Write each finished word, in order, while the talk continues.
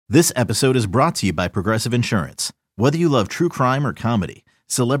This episode is brought to you by Progressive Insurance. Whether you love true crime or comedy,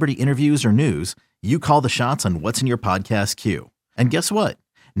 celebrity interviews or news, you call the shots on what's in your podcast queue. And guess what?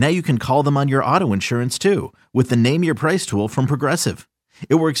 Now you can call them on your auto insurance too with the Name Your Price tool from Progressive.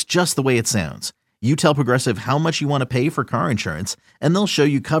 It works just the way it sounds. You tell Progressive how much you want to pay for car insurance, and they'll show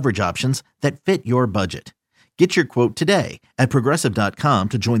you coverage options that fit your budget. Get your quote today at Progressive.com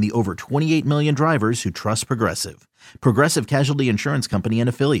to join the over 28 million drivers who trust Progressive. Progressive Casualty Insurance Company and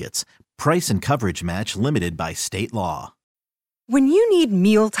Affiliates. Price and coverage match limited by state law. When you need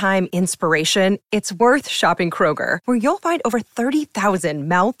mealtime inspiration, it's worth shopping Kroger, where you'll find over 30,000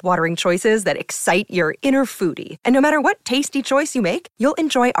 mouth-watering choices that excite your inner foodie. And no matter what tasty choice you make, you'll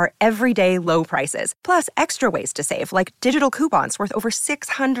enjoy our everyday low prices, plus extra ways to save, like digital coupons worth over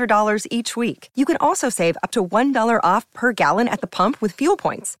 $600 each week. You can also save up to $1 off per gallon at the pump with fuel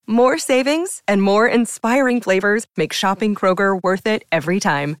points. More savings and more inspiring flavors make shopping Kroger worth it every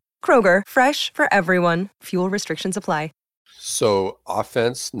time. Kroger, fresh for everyone. Fuel restrictions apply. So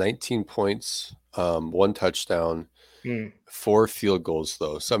offense, 19 points, 1 touchdown, 4 field goals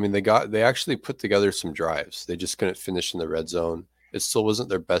though. So I mean, they actually put together some drives. They just couldn't finish in the red zone. It still wasn't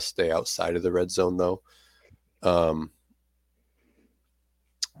their best day outside of the red zone though.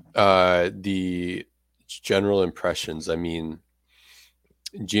 The general impressions, I mean,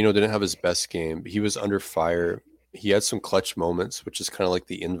 Geno didn't have his best game. He was under fire. He had some clutch moments, which is kind of like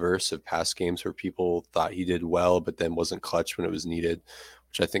the inverse of past games where people thought he did well, but then wasn't clutch when it was needed,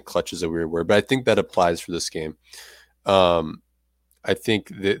 which I think clutch is a weird word, but I think that applies for this game. I think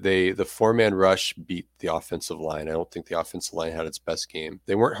the 4-man rush beat the offensive line. I don't think the offensive line had its best game.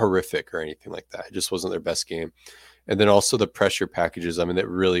 They weren't horrific or anything like that. It just wasn't their best game. And then also the pressure packages, I mean, that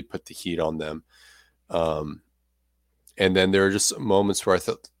really put the heat on them. And then there were just moments where I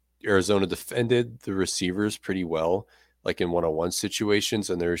thought Arizona defended the receivers pretty well, like in one-on-one situations,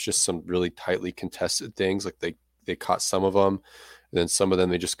 and there's just some really tightly contested things. Like they caught some of them, and then some of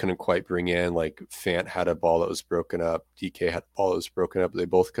them they just couldn't quite bring in. Like Fant had a ball that was broken up, DK had a ball that was broken up. They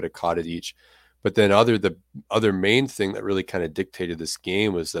both could have caught it each. But then the other main thing that really kind of dictated this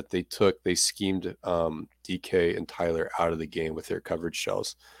game was that they schemed DK and Tyler out of the game with their coverage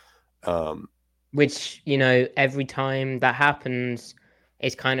shells. Which, every time that happens,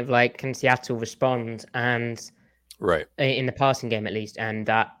 it's kind of like, can Seattle respond? And right in the passing game, at least, and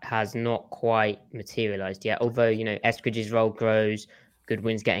that has not quite materialized yet. Although, Eskridge's role grows,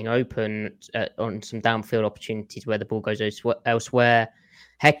 Goodwin's getting open on some downfield opportunities where the ball goes elsewhere.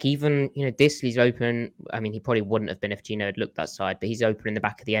 Heck, even, Disley's open. I mean, he probably wouldn't have been if Geno had looked that side, but he's open in the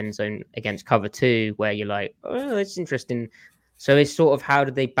back of the end zone against cover 2, where you're like, oh, it's interesting. So it's sort of, how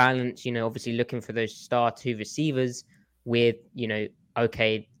do they balance, obviously looking for those star 2 receivers with,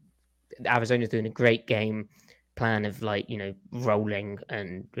 okay, Arizona's doing a great game plan of rolling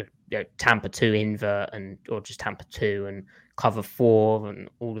and Tampa 2 invert or just Tampa 2 and cover 4 and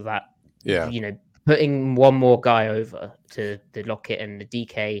all of that. Yeah. Putting one more guy over to the Lockett and the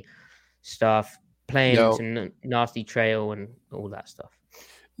DK stuff, playing some nasty trail and all that stuff.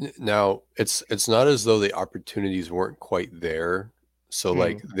 Now it's not as though the opportunities weren't quite there. So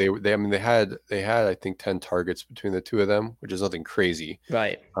like they had I think 10 targets between the two of them, which is nothing crazy,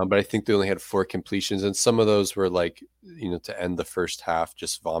 right? But I think they only had 4 completions, and some of those were like to end the first half,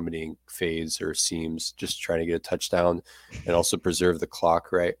 just vomiting fades or seams, just trying to get a touchdown and also preserve the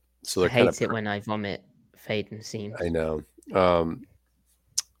clock, right? So I hate it when I vomit fade and seam. I know.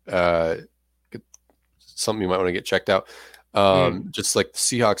 Something you might want to get checked out. Just like the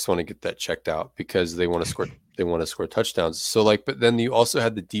Seahawks want to get that checked out because they want to score. They want to score touchdowns. So but then you also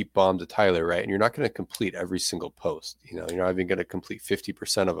had the deep bomb to Tyler, right? And you're not going to complete every single post. You're not even going to complete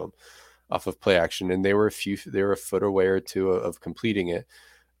 50% of them off of play action. And they were a foot away or two of completing it.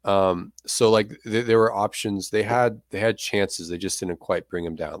 So there were options. They had chances. They just didn't quite bring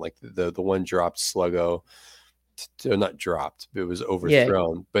them down. Like the one dropped Sluggo, not dropped, it was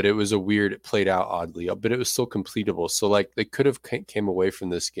overthrown, but it was it played out oddly, but it was still completable. So they could have came away from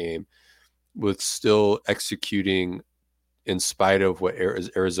this game with still executing in spite of what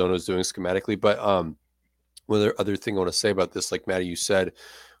Arizona is doing schematically. But one other thing I want to say about this, like Maddie, you said,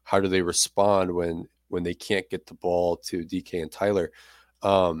 how do they respond when they can't get the ball to DK and Tyler?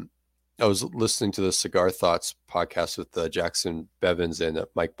 I was listening to the Cigar Thoughts podcast with Jackson Bevins and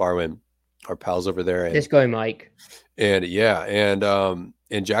Mike Barwin, our pals over there. And, let's go, Mike. And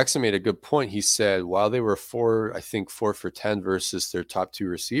and Jackson made a good point. He said while they were 4 for 10 versus their top 2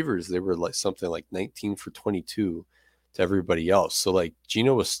 receivers, they were something like 19 for 22 to everybody else. So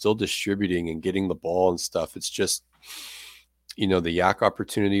Geno was still distributing and getting the ball and stuff. It's just, the yak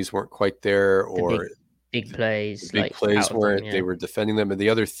opportunities weren't quite there, or big plays. The big like plays out of weren't. them, They were defending them. And the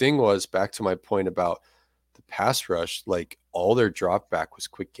other thing was, back to my point about the pass rush, like all their drop back was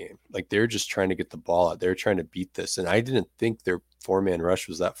quick game. Like they're just trying to get the ball out. They're trying to beat this. And I didn't think their 4-man rush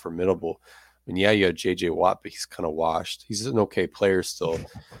was that formidable. I mean, yeah, you had JJ Watt, but he's kind of washed. He's an okay player still.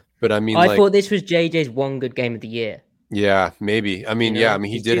 But I mean, I thought this was JJ's one good game of the year. Yeah, maybe. I mean, yeah, I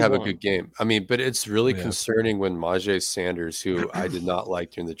mean, he he's did have a 2-1. good game. I mean, but it's really concerning when Majay Sanders, who I did not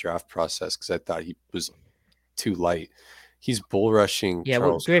like during the draft process because I thought he was too light, he's bull rushing. Yeah,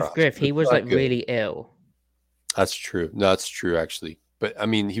 Charles Griff, he was like good. really ill. That's true. No, that's true actually. But I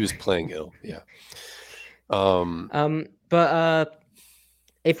mean, he was playing ill. Yeah. But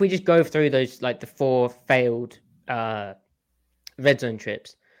if we just go through those, like the 4 failed red zone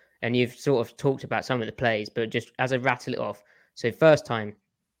trips, and you've sort of talked about some of the plays, but just as I rattle it off. So first and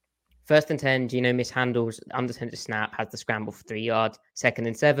 10, Gino mishandles under-center snap, has the scramble for 3 yards. 2nd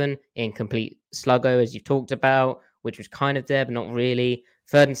and 7, incomplete sluggo, as you've talked about, which was kind of there, but not really.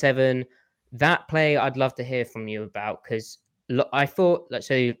 3rd and 7, that play I'd love to hear from you about, because I thought,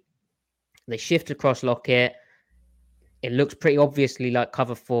 so they shift across Lockett. It looks pretty obviously like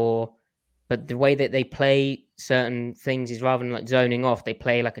cover 4, but the way that they play certain things is rather than like zoning off, they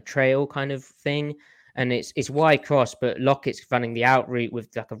play like a trail kind of thing. And it's wide cross, but Lockett's running the out route with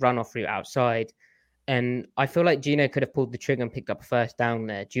like a runoff route outside. And I feel like Gino could have pulled the trigger and picked up a first down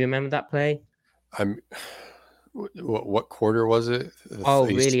there. Do you remember that play? What quarter was it? Oh,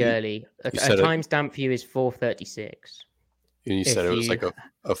 really early. A timestamp for you is 4:36. And you said it was like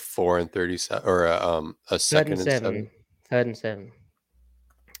a 4 and 37 or a 2nd and 7. 3rd and 7.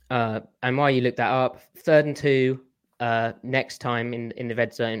 And while you look that up, 3rd and 2, next time in the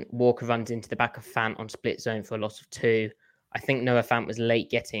red zone, Walker runs into the back of Fant on split zone for a loss of 2. I think Noah Fant was late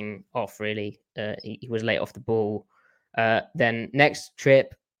getting off, really. He was late off the ball. Then next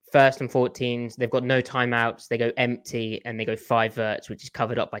trip, 1st and 14s, they've got no timeouts. They go empty and they go 5 verts, which is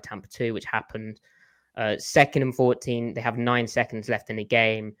covered up by Tampa 2, which happened. 2nd and 14, they have 9 seconds left in the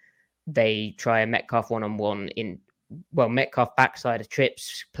game. They try a Metcalf one-on-one Metcalf backside of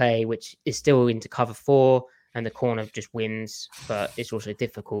trips play, which is still into cover 4, and the corner just wins, but it's also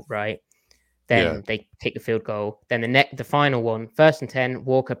difficult, right? Then they kick the field goal. Then the final one, 1st and 10,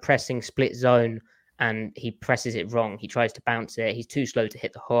 Walker pressing split zone, and he presses it wrong. He tries to bounce it. He's too slow to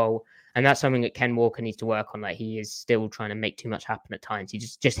hit the hole. And that's something that Ken Walker needs to work on. Like, he is still trying to make too much happen at times. He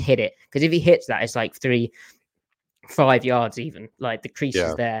just hit it. Because if he hits that, it's like 5 yards even. Like, the crease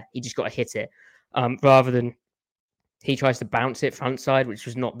is there. He just got to hit it. Rather than he tries to bounce it front side, which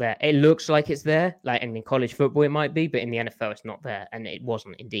was not there. It looks like it's there. Like, and in college football, it might be. But in the NFL, it's not there. And it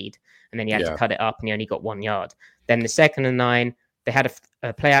wasn't indeed. And then he had to cut it up, and he only got 1 yard. Then the 2nd and 9, they had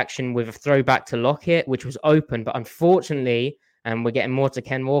a play action with a throwback to Lockett, which was open. But unfortunately, and we're getting more to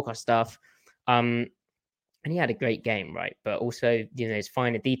Ken Walker stuff, and he had a great game, right? But also, there's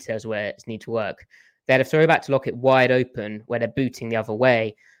finer details where it needs to work. They had a throwback to Lockett wide open where they're booting the other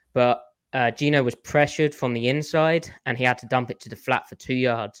way. But Gino was pressured from the inside, and he had to dump it to the flat for 2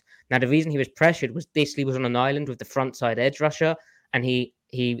 yards. Now, the reason he was pressured was Disley was on an island with the front side edge rusher, and he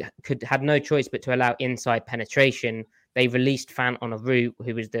had no choice but to allow inside penetration. They released Fant on a route,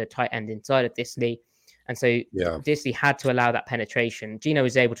 who was the tight end inside of Disley. And so Disley had to allow that penetration. Gino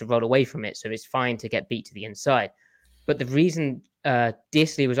was able to roll away from it, so it's fine to get beat to the inside. But the reason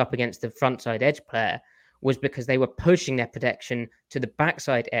Disley was up against the front side edge player was because they were pushing their protection to the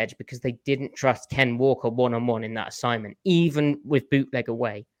backside edge because they didn't trust Ken Walker one-on-one in that assignment, even with bootleg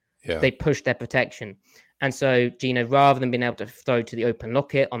away. Yeah. They pushed their protection. And so Gino, rather than being able to throw to the open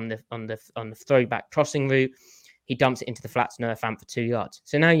Lockett on the throwback crossing route, he dumps it into the flats Noah Fant for 2 yards.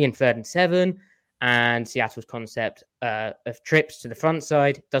 So now you're in 3rd and 7, and Seattle's concept of trips to the front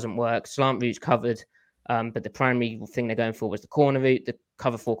side doesn't work. Slant route's covered, but the primary thing they're going for was the corner route. The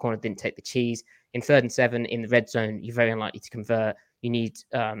cover 4 corner didn't take the cheese. In 3rd and 7, in the red zone, you're very unlikely to convert. You need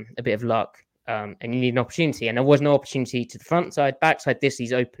a bit of luck, and you need an opportunity. And there was no opportunity to the front side. Backside,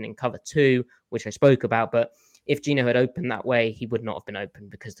 Disley's open in cover 2, which I spoke about. But if Gino had opened that way, he would not have been open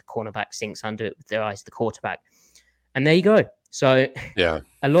because the cornerback sinks under it with their eyes, the quarterback. And there you go. So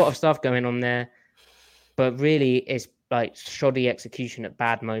a lot of stuff going on there. But really, it's like shoddy execution at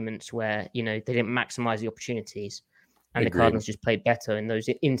bad moments where, they didn't maximize the opportunities. And the Cardinals just played better in those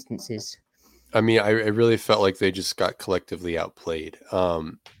instances. I mean, I really felt like they just got collectively outplayed.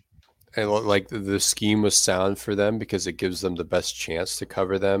 And like the scheme was sound for them because it gives them the best chance to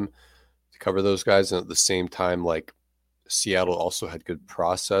cover those guys. And at the same time, like Seattle also had good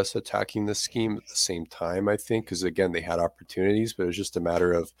process attacking the scheme at the same time, I think, because again, they had opportunities, but it was just a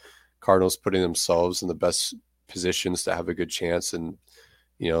matter of Cardinals putting themselves in the best positions to have a good chance. And,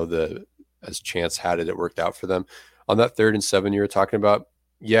 the as chance had it, it worked out for them. On that 3rd and 7 you were talking about,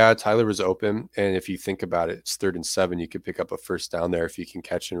 yeah, Tyler was open. And if you think about it, it's 3rd and 7. You could pick up a first down there if you can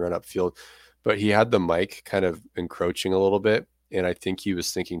catch and run upfield. But he had the mic kind of encroaching a little bit. And I think he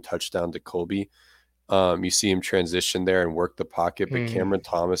was thinking touchdown to Colby. You see him transition there and work the pocket, but Cameron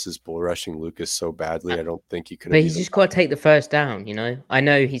Thomas is bull rushing Lucas so badly. I don't think he could. But he's just got to take the first down, you know. I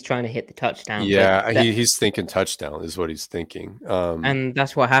know he's trying to hit the touchdown. Yeah, he's thinking touchdown is what he's thinking. And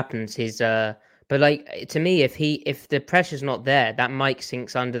that's what happens. But like, to me, if the pressure's not there, that Mike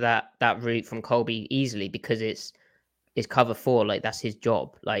sinks under that route from Colby easily because it's cover 4. Like, that's his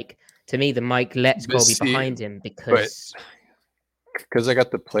job. Like, to me, the Mike lets Colby behind him because I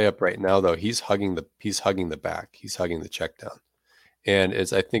got the play up right now, though. He's hugging the back. He's hugging the check down. And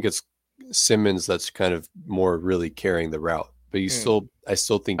I think it's Simmons that's kind of more really carrying the route. But I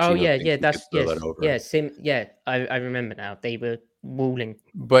still think. Oh yeah, I remember now. They were walling.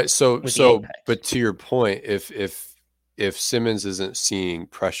 But but to your point, if Simmons isn't seeing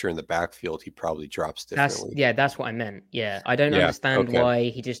pressure in the backfield, he probably drops differently. That's what I meant. Yeah, I don't understand why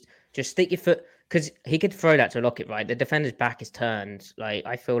he just stick your foot, because he could throw that to Lockett, right? The defender's back is turned. Like,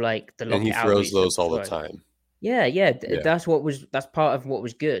 I feel like the Lockett, and he throws those all the time. Yeah. That's part of what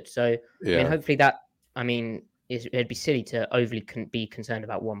was good. So I mean, hopefully it'd be silly to overly be concerned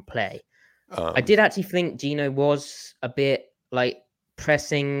about one play. I did actually think Gino was a bit like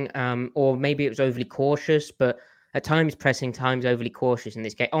pressing, or maybe it was overly cautious, but at times pressing, times overly cautious in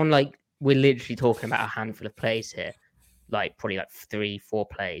this game. We're literally talking about a handful of plays here, like probably like 3-4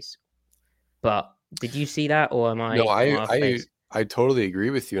 plays. But did you see that, or am I? No, I totally agree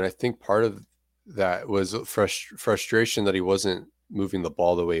with you, and I think part of that was frustration that he wasn't moving the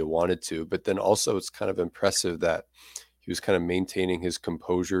ball the way he wanted to. But then also, it's kind of impressive that he was kind of maintaining his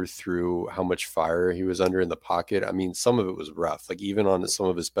composure through how much fire he was under in the pocket. I mean, some of it was rough. Like, even on some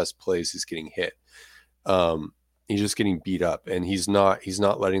of his best plays, he's getting hit. He's just getting beat up, and he's not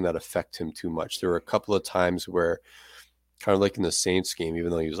letting that affect him too much. There were a couple of times where, kind of like in the Saints game, even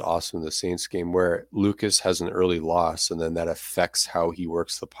though he was awesome in the Saints game, where Lucas has an early loss, and then that affects how he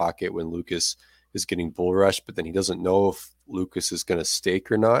works the pocket when Lucas is getting bull rushed, but then he doesn't know if Lucas is going to stake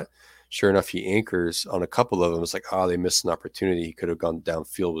or not. Sure enough, he anchors on a couple of them. It's like, they missed an opportunity. He could have gone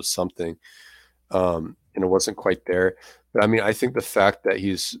downfield with something. And it wasn't quite there. But I mean, I think the fact that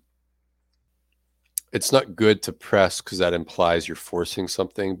it's not good to press because that implies you're forcing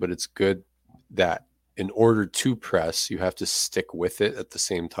something, but it's good that in order to press, you have to stick with it at the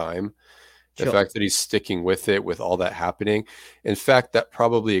same time. The fact that he's sticking with it with all that happening. In fact, that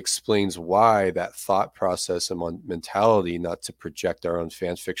probably explains why that thought process and mentality, not to project our own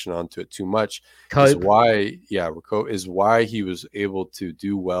fan fiction onto it too much, is why he was able to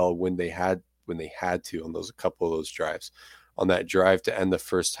do well when they had to on a couple of those drives. On that drive to end the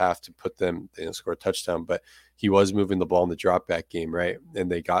first half to put them, they didn't score a touchdown, but he was moving the ball in the drop back game, right? And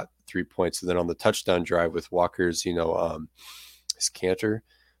they got 3 points. And then on the touchdown drive with Walker's, his canter,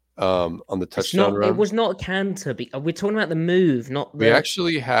 on the touchdown run. It was not a canter. We're talking about the move, not the... We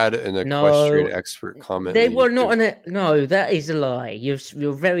actually had an equestrian expert comment. They were not no, that is a lie.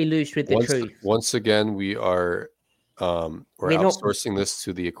 You're very loose with the truth. Once again, we're outsourcing this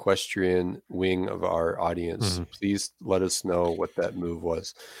to the equestrian wing of our audience. Mm-hmm. Please let us know what that move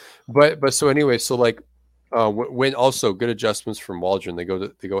was. But so anyway, so like when also good adjustments from Waldron, they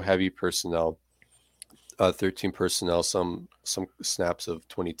go heavy personnel, 13 personnel, some snaps of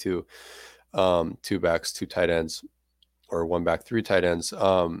 22, 2 backs, 2 tight ends, or 1 back, 3 tight ends.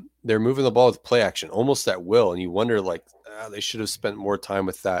 They're moving the ball with play action almost at will, and you wonder they should have spent more time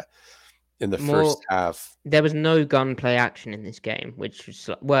with that in the first half. There was no gun play action in this game, which was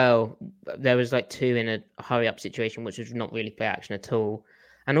there was 2 in a hurry up situation, which was not really play action at all.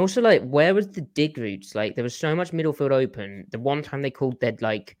 And also, where was the dig routes? There was so much middle field open. The one time they called dead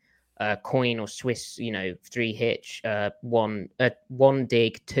coin or Swiss, 3 hitch, 1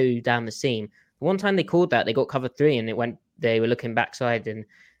 dig, 2 down the seam. The one time they called that, they got cover 3, and they were looking backside, and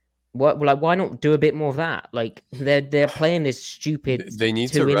why not do a bit more of that? They're playing this stupid. They need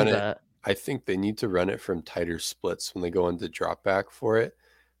to run it. I think they need to run it from tighter splits when they go into drop back for it,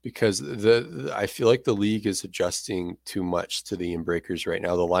 because I feel like the league is adjusting too much to the in-breakers right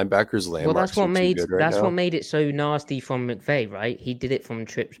now. The linebackers landmarks what made it so nasty from McVay, right? He did it from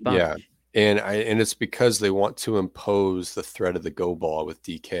Tripp's bunch. Yeah, and it's because they want to impose the threat of the go ball with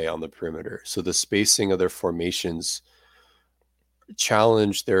DK on the perimeter. So the spacing of their formations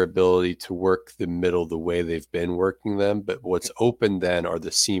challenge their ability to work the middle the way they've been working them. But what's open then are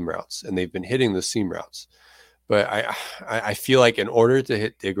the seam routes, and they've been hitting the seam routes. But I feel like in order to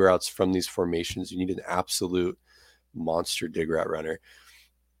hit dig routes from these formations, you need an absolute monster dig route runner.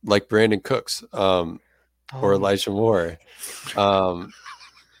 like Brandon Cooks or Elijah Moore.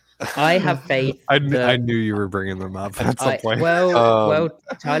 I have faith. I knew you were bringing them up at some point. Well,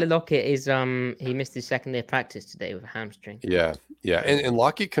 Tyler Lockett is he missed his second day of practice today with a hamstring. Yeah, and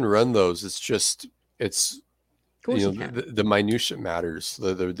Lockett can run those. It's just the minutia matters.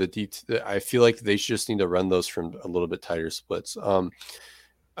 I feel like they just need to run those from a little bit tighter splits. What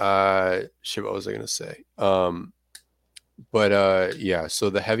was I gonna say? So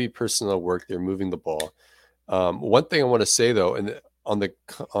the heavy personnel work, they're moving the ball. One thing I want to say though, and on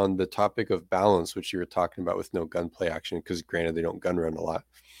the topic of balance, which you were talking about with no gun play action, because granted they don't gun run a lot,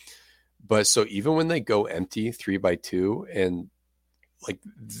 but so even when they go empty 3x2 and like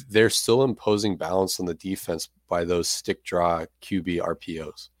they're still imposing balance on the defense by those stick draw QB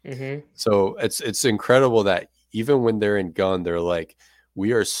RPOs. Mm-hmm. So it's incredible that even when they're in gun, they're like,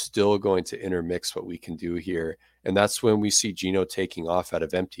 we are still going to intermix what we can do here. And that's when we see Geno taking off out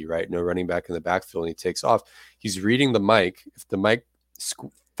of empty, right? No running back in the backfield, and he takes off. He's reading the mic. If the mic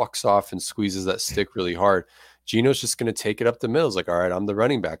fucks off and squeezes that stick really hard, Geno's just going to take it up the middle. It's like, all right, I'm the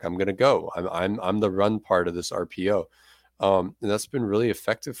running back. I'm going to go. I'm the run part of this RPO. And that's been really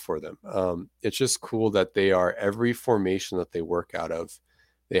effective for them. It's just cool that they are, every formation that they work out of,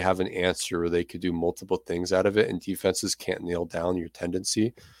 they have an answer where they could do multiple things out of it, and defenses can't nail down your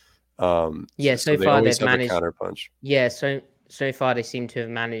tendency. So far they've managed counterpunch. Yeah, so far they seem to have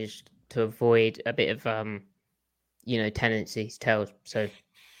managed to avoid a bit of tendencies, tells. So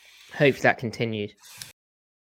hope that continues.